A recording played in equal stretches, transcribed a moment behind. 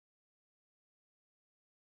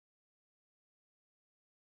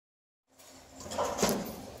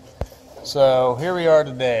So here we are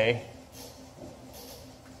today,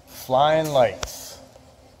 flying lights.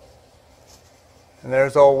 And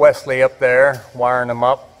there's old Wesley up there wiring them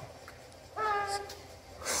up.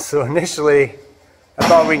 So initially I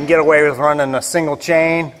thought we can get away with running a single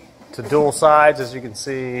chain to dual sides, as you can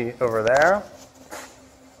see over there,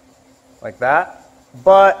 like that,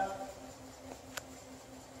 but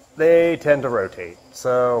they tend to rotate.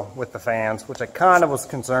 So with the fans, which I kind of was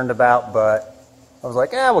concerned about, but I was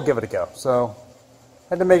like, we'll give it a go. So I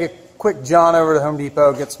had to make a quick jaunt over to Home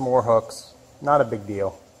Depot, get some more hooks. Not a big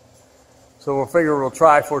deal. So we'll figure we'll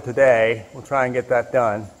try for today. We'll try and get that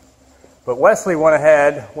done. But Wesley went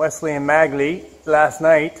ahead, Wesley and Magli, last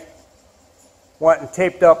night, went and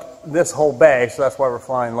taped up this whole bay, so that's why we're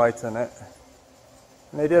flying lights in it.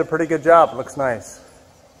 And they did a pretty good job. It looks nice.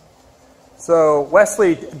 So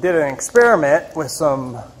Wesley did an experiment with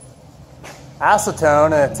some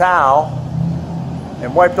acetone and a towel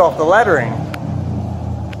and wiped off the lettering.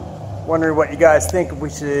 Wondering what you guys think, if we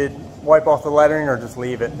should wipe off the lettering or just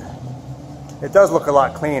leave it. It does look a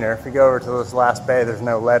lot cleaner. If you go over to this last bay, there's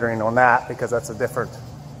no lettering on that because that's a different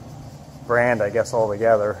brand, I guess,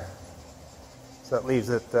 altogether. So it leaves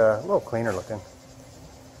it a little cleaner looking.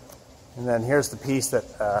 And then here's the piece that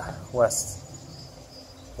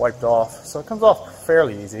Wes wiped off. So it comes off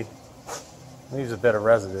fairly easy. Leaves a bit of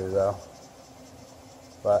residue though.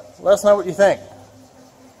 But let us know what you think.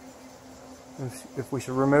 If we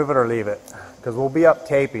should remove it or leave it. Because we'll be up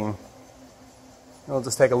taping. It'll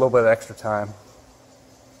just take a little bit of extra time.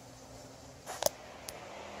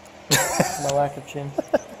 My lack of chin.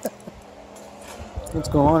 What's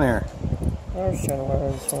going on here? I was trying to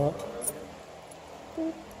wire this one up.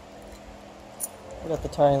 I got the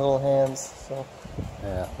tiny little hands, so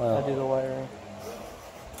yeah, well, I do the wiring.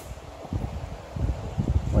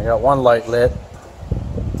 We got one light lit.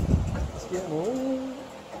 It's getting lit.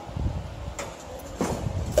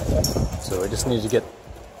 So we just need to get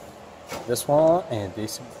this one and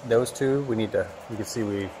those two. We need to, you can see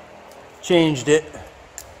we changed it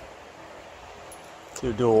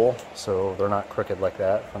to dual, so they're not crooked like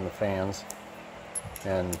that from the fans,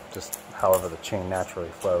 and just however the chain naturally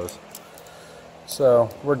flows. So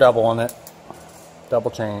we're doubling it,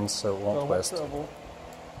 double chains, so it won't twist. Trouble.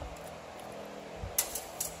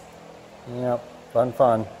 Yep,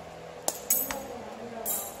 fun.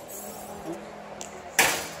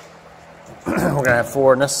 We're gonna have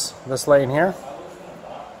 4 in this lane here.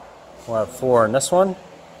 We'll have 4 in this one,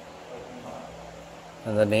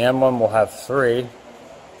 and then the end one will have 3,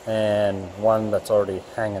 and 1 that's already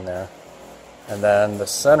hanging there. And then the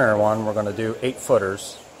center one, we're gonna do 8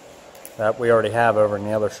 footers. That we already have over in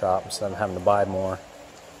the other shop, instead of having to buy more,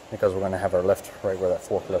 because we're going to have our lift right where that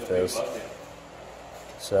forklift is.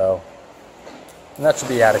 So, and that should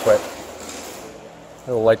be adequate.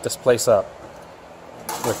 It'll light this place up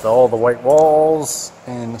with all the white walls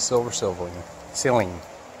and the silver ceiling.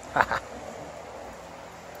 And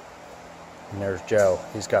there's Joe.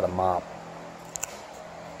 He's got a mop.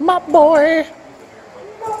 Mop boy!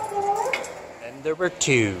 And there were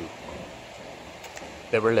 2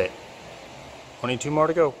 that were lit. Only 2 more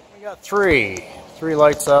to go. We got 3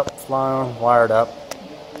 lights up, flown, wired up.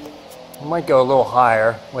 We might go a little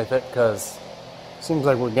higher with it because it seems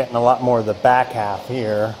like we're getting a lot more of the back half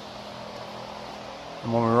here.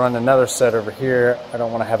 And when we run another set over here, I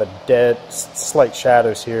don't want to have a dead, slight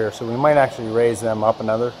shadows here, so we might actually raise them up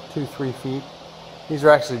another 2-3 feet. These are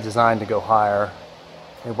actually designed to go higher.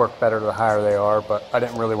 They work better the higher they are, but I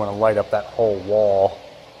didn't really want to light up that whole wall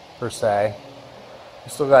per se. We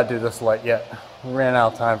still got to do this light yet. We ran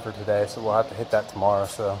out of time for today, so we'll have to hit that tomorrow.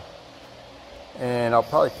 And I'll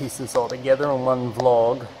probably piece this all together in one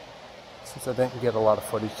vlog, since I didn't get a lot of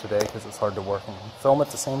footage today because it's hard to work and film at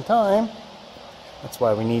the same time. That's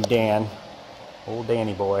why we need Dan, old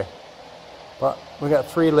Danny boy. But we got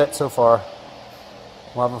 3 lit so far.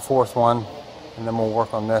 We'll have a 4th one, and then we'll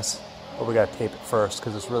work on this. But we got to tape it first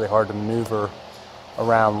because it's really hard to maneuver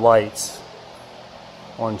around lights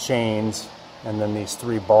on chains. And then these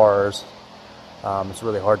 3 bars, it's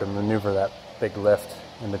really hard to maneuver that big lift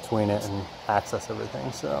in between it and access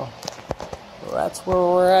everything. So that's where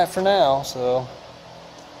we're at for now. So